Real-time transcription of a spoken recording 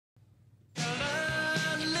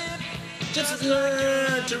just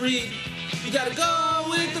learn to read. You gotta go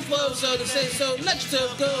with the flow, so to say so. Let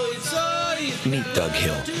yourself go, it's so easy. Meet Doug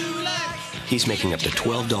Hill. He's making up to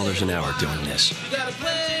 $12 an hour doing this.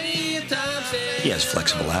 He has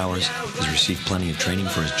flexible hours, has received plenty of training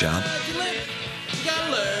for his job,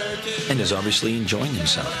 and is obviously enjoying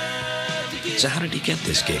himself. So how did he get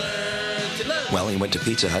this gig? Well, he went to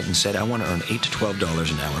Pizza Hut and said, I want to earn $8 to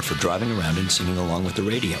 $12 an hour for driving around and singing along with the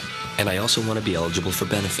radio. And I also want to be eligible for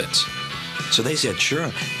benefits. So they said,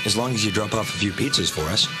 sure, as long as you drop off a few pizzas for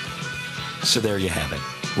us. So there you have it.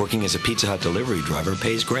 Working as a Pizza Hut delivery driver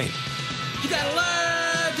pays great. You gotta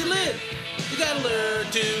learn to live. You gotta learn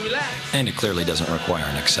to relax. And it clearly doesn't require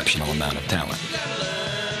an exceptional amount of talent.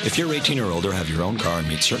 If you're 18 or older, have your own car, and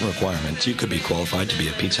meet certain requirements, you could be qualified to be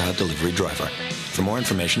a Pizza Hut delivery driver. For more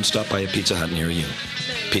information, stop by a Pizza Hut near you.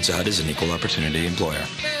 Pizza Hut is an equal opportunity employer.